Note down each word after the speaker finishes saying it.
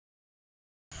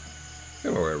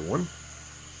Hello everyone,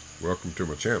 welcome to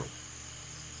my channel.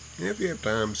 If you have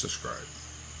time, subscribe.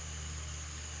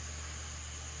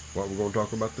 What we're going to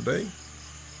talk about today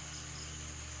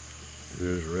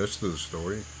is the rest of the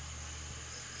story.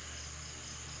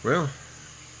 Well,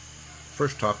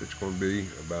 first topic's going to be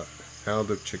about how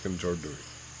the chickens are doing.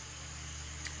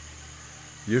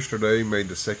 Yesterday made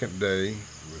the second day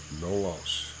with no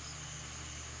loss.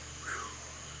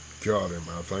 Whew. God, am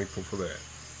I thankful for that.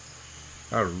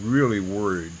 I was really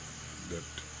worried that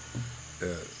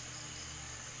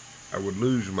I would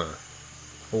lose my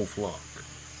whole flock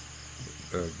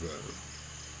of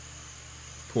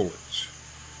pullets.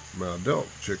 My adult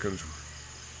chickens,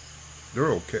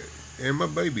 they're okay, and my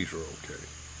babies are okay.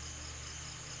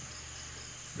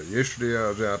 But yesterday I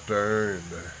was out there, and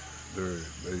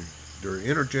they're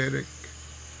energetic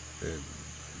and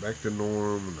back to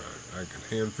norm, and I can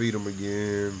hand feed them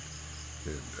again,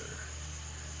 and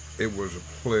it was a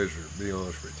pleasure, to be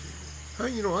honest with you. I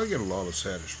get a lot of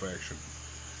satisfaction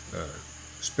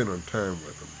spending time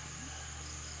with them.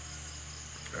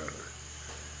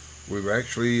 We've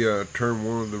actually turned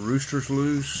one of the roosters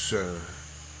loose. I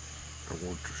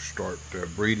want to start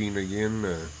breeding again.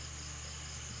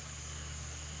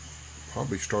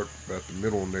 Probably start about the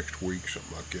middle of next week,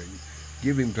 something like that.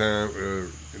 Give him time,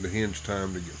 the hens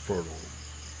time to get fertile.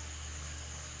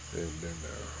 And then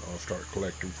I'll start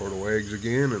collecting fertile eggs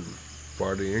again and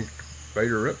fire the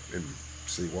incubator up and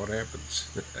see what happens.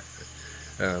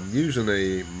 I'm using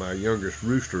my youngest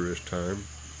rooster this time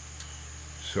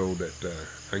so that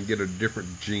I can get a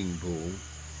different gene pool.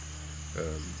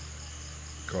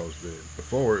 Because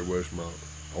before it was my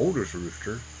oldest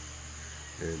rooster,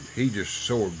 and he's just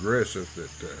so aggressive that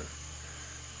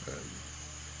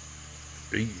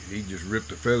he just ripped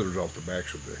the feathers off the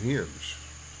backs of the hens,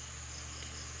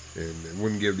 and it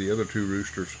wouldn't give the other two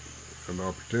roosters an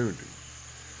opportunity.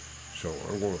 So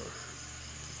I'm going to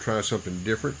try something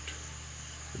different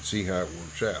and see how it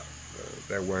works out.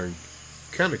 That way I can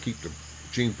kind of keep the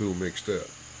gene pool mixed up.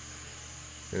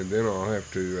 And then I'll have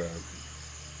to,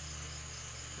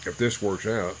 if this works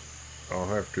out, I'll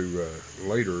have to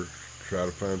later try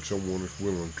to find someone that's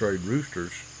willing to trade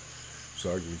roosters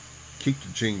so I can keep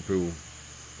the gene pool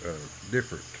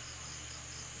different.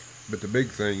 But the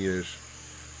big thing is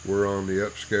we're on the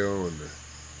upscale,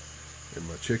 and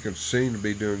my chickens seem to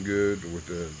be doing good with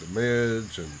the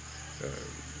meds and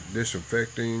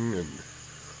disinfecting, and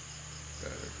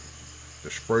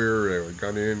the sprayer we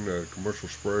got in, a commercial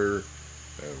sprayer.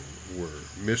 We're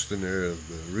misting the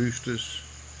roosters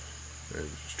and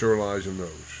sterilizing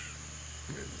those.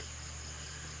 And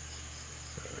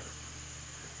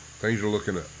things are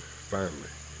looking up,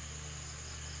 finally.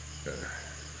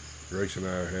 Grace and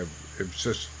I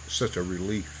it's such a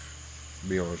relief, to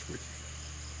be honest with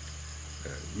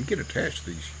you. You get attached to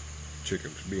these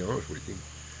chickens, to be honest with you.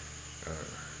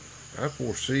 I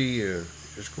foresee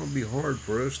it's going to be hard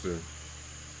for us to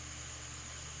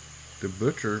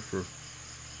butcher for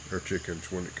our chickens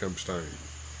when it comes time.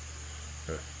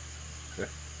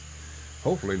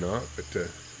 Hopefully not, but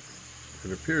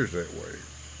it appears that way.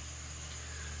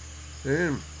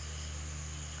 And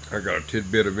I got a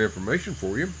tidbit of information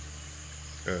for you.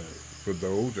 For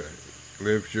those that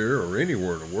live here or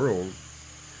anywhere in the world,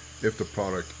 if the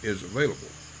product is available.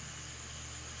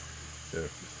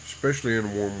 Especially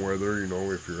in warm weather,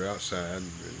 if you're outside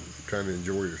and trying to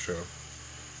enjoy yourself.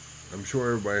 I'm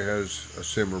sure everybody has a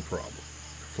similar problem,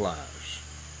 flies.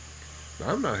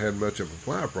 Now, I've not had much of a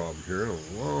fly problem here in a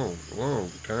long,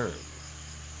 long time.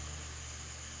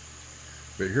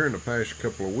 But here in the past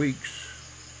couple of weeks,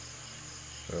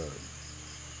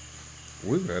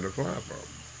 we've had a fly problem,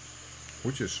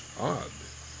 which is odd.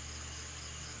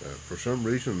 For some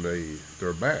reason,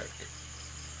 they're back.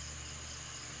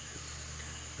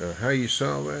 How you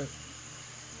saw that?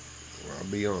 Well, I'll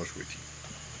be honest with you.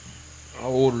 I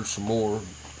ordered some more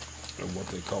of what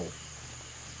they call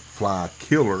fly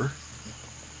killer.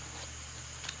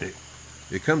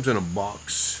 It comes in a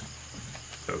box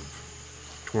of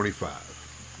 25,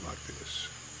 like this.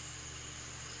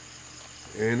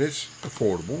 And it's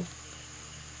affordable.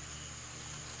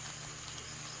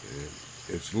 And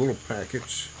it's little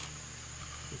packets,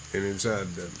 and inside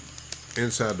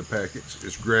the packets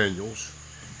is granules.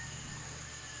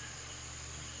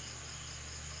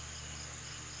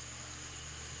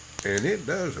 And it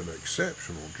does an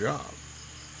exceptional job.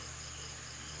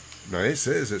 Now it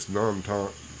says it's non-toxic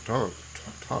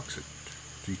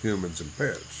to humans and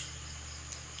pets.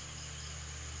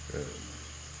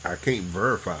 I can't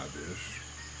verify this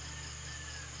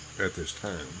at this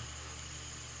time.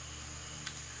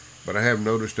 But I have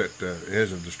noticed that it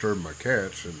hasn't disturbed my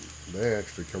cats, and they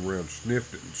actually come around and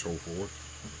sniffed it and so forth.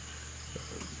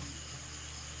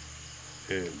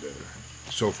 And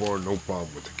so far, no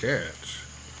problem with the cats.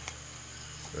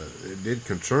 It did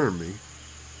concern me.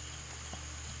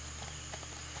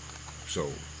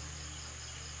 So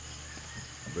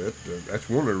that's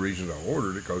one of the reasons I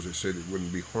ordered it, because it said it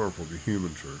wouldn't be harmful to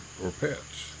humans or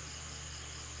pets.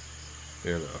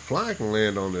 And a fly can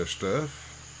land on this stuff,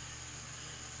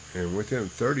 and within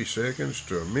 30 seconds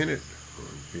to a minute,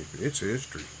 it's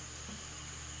history.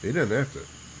 It doesn't have to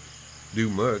do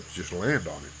much, just land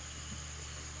on it.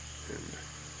 And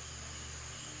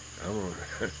I don't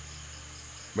know,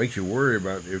 makes you worry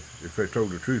about if they told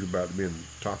the truth about it being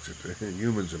toxic to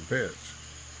humans and pets.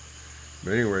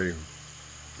 But anyway,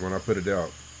 when I put it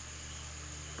out,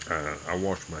 I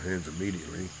washed my hands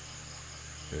immediately.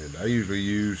 And I usually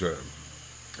use a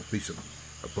piece of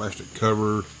a plastic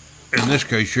cover. In this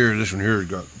case here, this one here has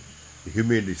got the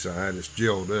humidity side. It's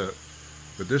gelled up.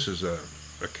 But this is a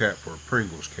cap for a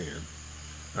Pringles can.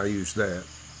 I use that.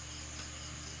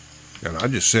 And I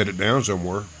just set it down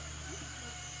somewhere.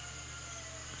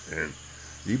 And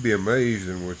you'd be amazed,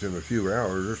 and within a few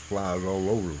hours, there's flies all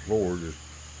over the floor just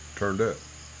turned up.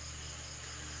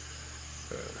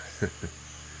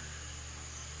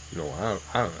 You know,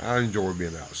 I enjoy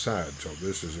being outside, so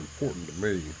this is important to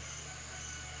me.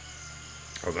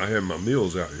 Because I have my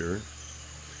meals out here,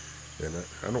 and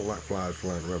I don't like flies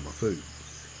flying around my food.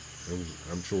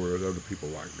 I'm sure other people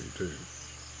like me too.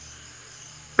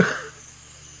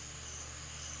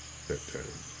 But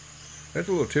that's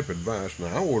a little tip of advice. Now,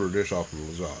 I ordered this off of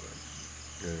Lazada,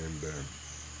 and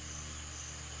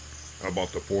I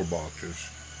bought the 4 boxes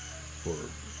for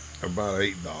about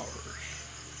 $8.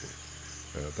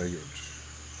 I think it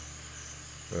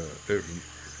was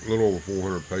a little over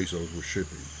 400 pesos with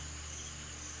shipping.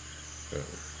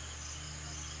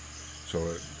 So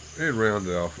it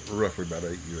rounded off roughly about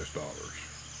 $8 US.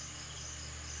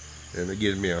 And it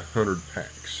gives me 100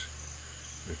 packs.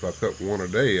 If I put one a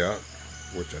day out,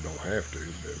 which I don't have to,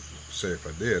 but say if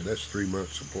I did, that's 3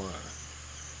 months supply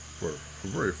for a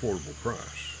very affordable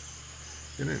price.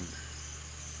 And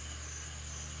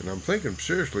I'm thinking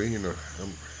seriously, you know,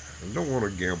 I don't want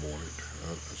to gamble on it.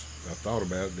 I thought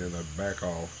about it, then I'd back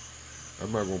off.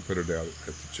 I'm not going to put it out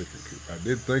at the chicken coop. I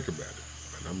did think about it,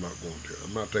 but I'm not going to.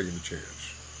 I'm not taking a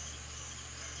chance.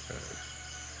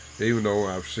 Even though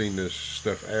I've seen this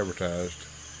stuff advertised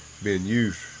being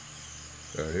used,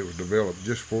 it was developed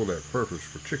just for that purpose,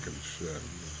 for chickens,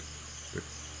 to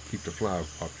keep the fly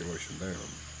population down.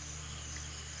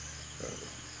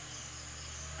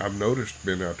 I've noticed,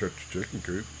 been out there at the chicken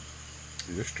coop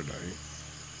yesterday,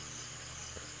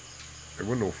 there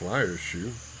wasn't no fly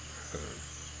issue,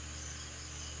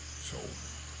 so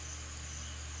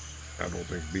I don't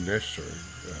think it'd be necessary.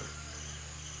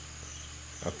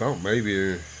 I thought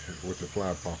maybe with the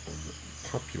fly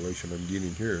population I'm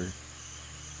getting here,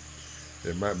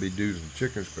 it might be due to the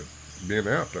chickens, but being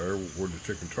out there where the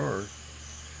chickens are,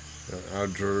 I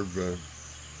observed,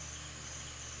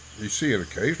 you see an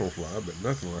occasional fly, but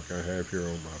nothing like I have here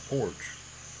on my porch,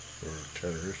 or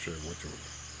terrace, or what you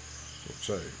would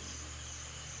say.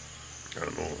 I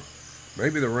don't know.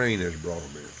 Maybe the rain has brought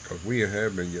them in, because we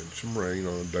have been getting some rain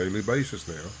on a daily basis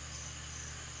now,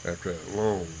 after that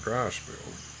long dry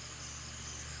spell,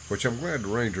 which I'm glad the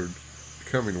rains are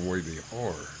coming the way they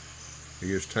are. It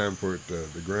gives time for it,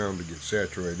 the ground to get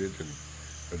saturated and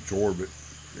absorb it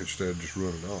instead of just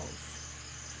running off.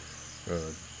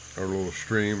 Our little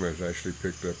stream has actually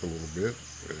picked up a little bit.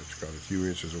 It's got a few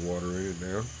inches of water in it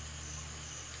now,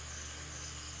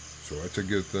 so that's a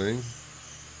good thing.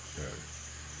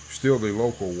 Still, the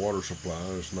local water supply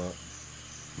is not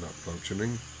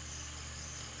functioning.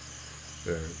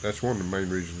 That's one of the main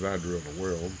reasons I drilled a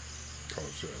well,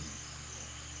 because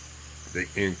the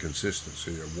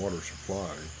inconsistency of water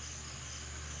supply.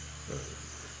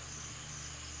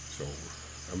 So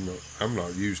I'm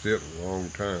not used it in a long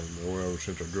time, ever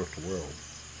since I drilled a well.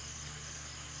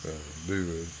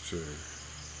 Due to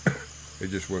it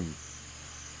just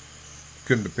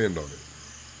couldn't depend on it.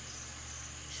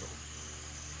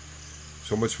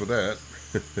 So much for that.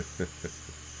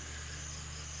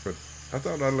 But I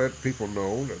thought I'd let people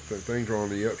know that things are on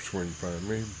the upswing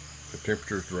finally. The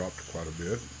temperature's dropped quite a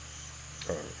bit.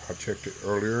 I checked it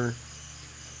earlier.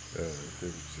 It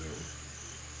was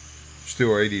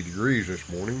still 80 degrees this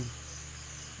morning,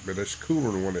 but it's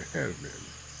cooler than what it has been.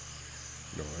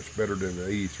 You know, it's better than the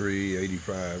 83,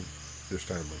 85 this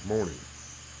time of morning.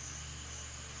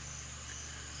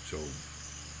 So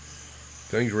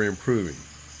things are improving.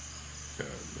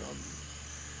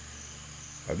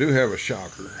 I do have a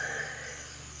shocker.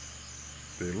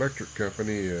 the electric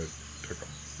company took a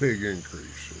big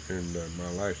increase in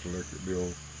my last electric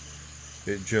bill.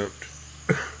 It jumped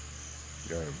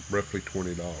roughly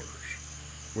 $20,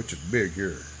 which is big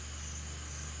here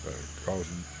because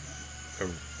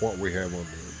of what we have on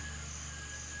the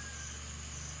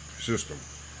system.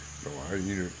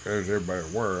 As everybody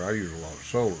aware, I use a lot of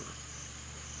solar,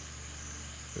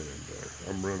 and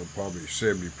I'm running probably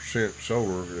 70%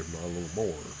 solar, if not a little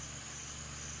more.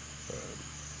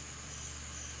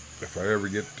 If I ever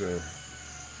get the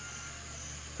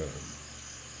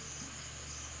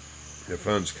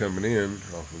funds coming in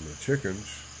off of the chickens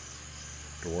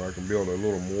to where I can build a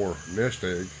little more nest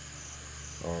egg,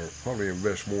 or probably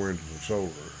invest more into the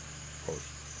solar, because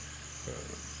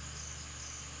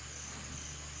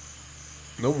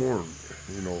no more,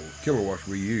 kilowatts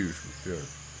we use.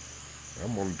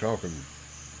 I'm only talking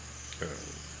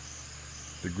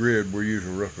the grid we're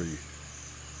using roughly.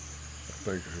 I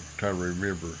think I'm trying to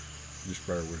remember. Just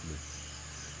bear with me.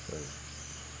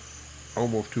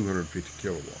 Almost 250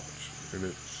 kilowatts,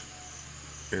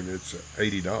 and it's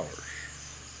 $80.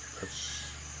 That's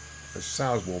a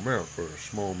sizable amount for a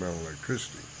small amount of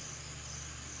electricity.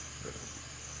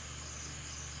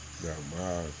 Now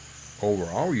my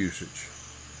overall usage,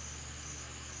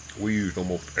 we used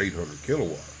almost 800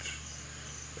 kilowatts.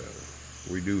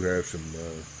 We do have some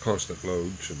constant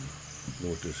loads, and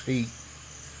with this heat,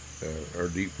 our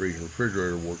deep freezing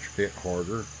refrigerator works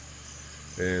harder,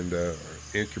 and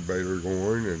incubator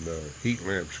going, and heat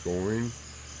lamps going,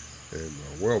 and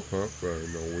well pump.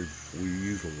 We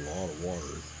use a lot of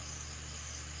water.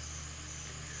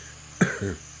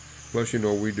 Plus,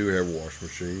 we do have a washing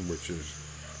machine, which is,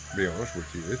 to be honest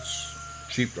with you, it's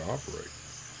cheap to operate.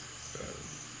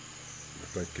 I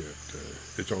think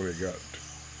it's only got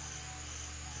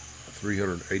a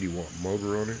 380 watt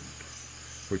motor on it,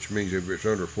 which means if it's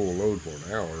under full load for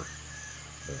an hour,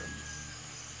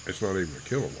 it's not even a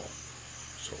kilowatt.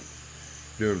 So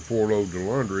doing 4 loads of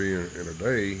laundry in a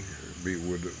day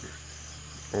would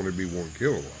only be 1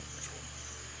 kilowatt. So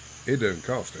it doesn't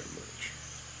cost that much,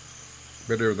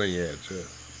 but everything adds up.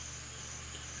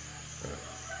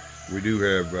 We do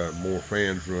have more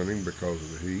fans running because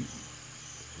of the heat.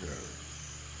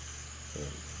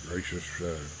 Gracious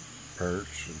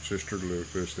parents and sister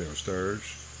live downstairs.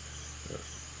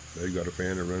 They've got a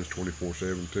fan that runs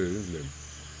 24/7 too. And then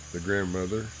the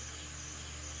grandmother,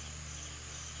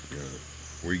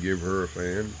 we give her a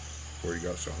fan where it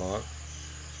got so hot.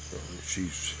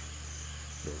 She's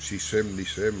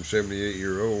 77, 78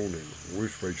 years old, and we're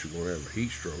afraid she's going to have a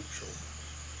heat stroke. So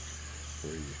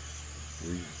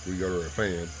we got her a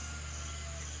fan.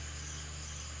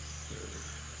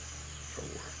 So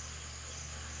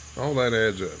all that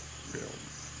adds up.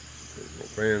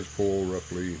 Fans pull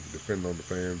roughly, depending on the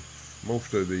fan.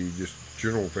 Most of the just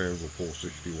general fans will pull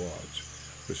 60 watts,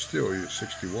 but still, it's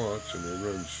 60 watts, and it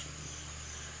runs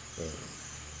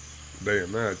day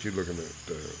and night. You're looking at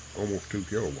almost 2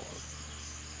 kilowatts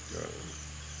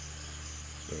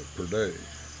per day.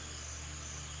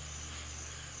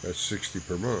 That's 60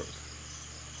 per month.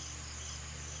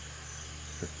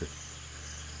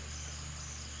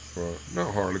 Well,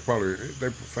 not hardly. Probably they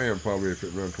fan probably if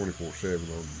it runs 24/7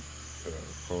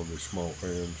 on the small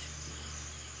fans.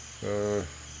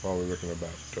 Probably looking at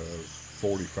about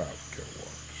 45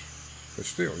 kilowatts. But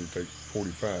still, you take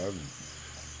 45 and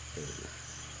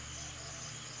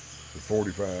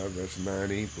 45. That's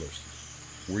 90 plus.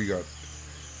 We got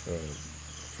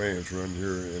fans run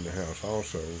here in the house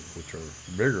also, which are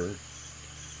bigger,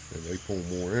 and they pull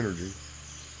more energy.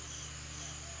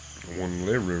 The one in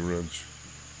the living room runs,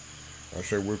 I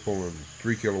say we're pulling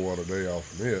 3 kilowatt a day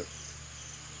off of it.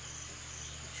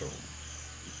 So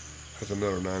that's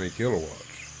another 90 kilowatts.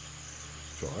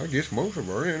 So I guess most of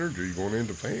our energy is going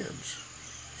into fans.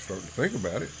 Starting to think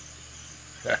about it.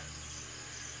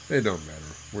 It don't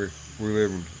matter. We're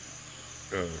living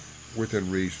within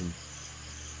reason,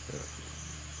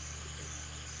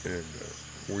 and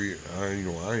I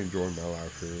enjoy my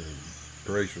life here. And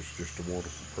Grace is just a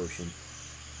wonderful person.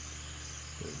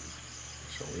 And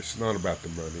so it's not about the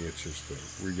money. It's just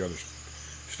we got to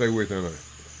stay within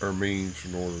our means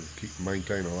in order to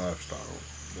maintain a lifestyle,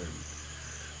 and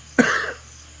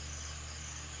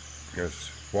that's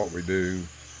what we do.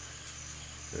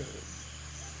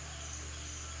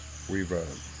 We've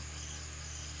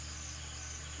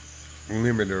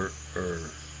limited our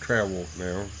travel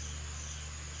now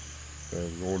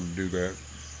in order to do that.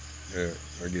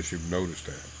 I guess you've noticed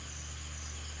that.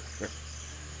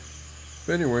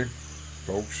 But anyway,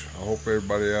 folks, I hope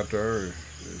everybody out there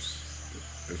is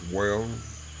well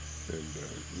and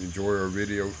enjoy our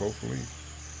videos, hopefully,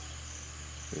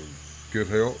 and good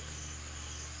health.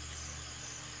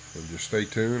 And just stay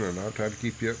tuned, and I'll try to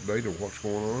keep you updated on what's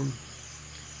going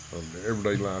on the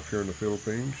everyday life here in the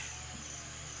Philippines.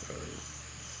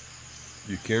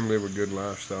 You can live a good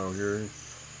lifestyle here,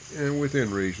 and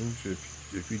within reasons,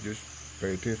 if you just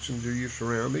pay attention to your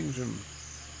surroundings and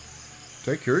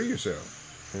take care of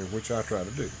yourself, and which I try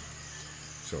to do.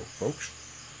 So, folks,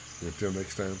 until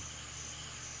next time,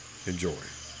 enjoy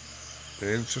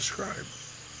and subscribe.